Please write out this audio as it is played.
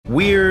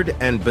Weird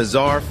and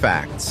bizarre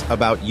facts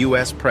about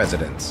U.S.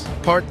 presidents.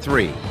 Part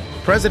 3.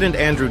 President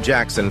Andrew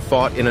Jackson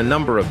fought in a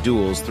number of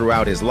duels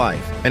throughout his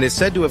life and is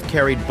said to have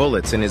carried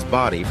bullets in his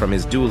body from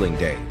his dueling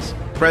days.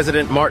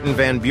 President Martin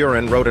Van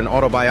Buren wrote an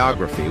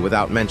autobiography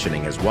without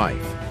mentioning his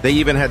wife. They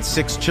even had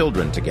 6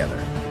 children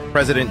together.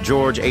 President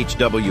George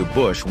H.W.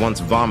 Bush once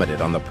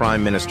vomited on the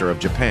Prime Minister of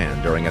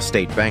Japan during a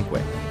state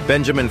banquet.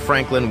 Benjamin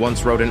Franklin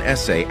once wrote an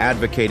essay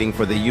advocating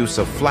for the use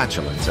of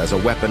flatulence as a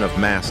weapon of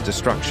mass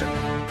destruction.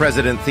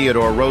 President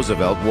Theodore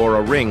Roosevelt wore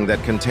a ring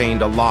that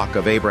contained a lock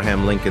of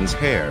Abraham Lincoln's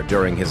hair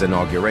during his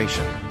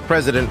inauguration.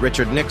 President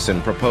Richard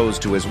Nixon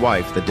proposed to his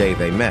wife the day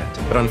they met,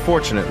 but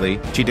unfortunately,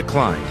 she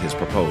declined his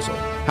proposal.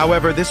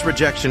 However, this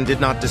rejection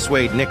did not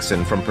dissuade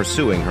Nixon from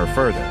pursuing her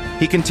further.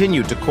 He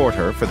continued to court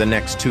her for the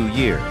next 2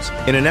 years.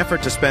 In an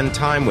effort to spend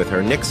time with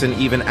her, Nixon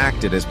even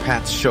acted as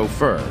Pat's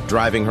chauffeur,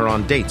 driving her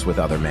on dates with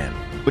other men,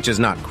 which is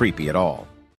not creepy at all.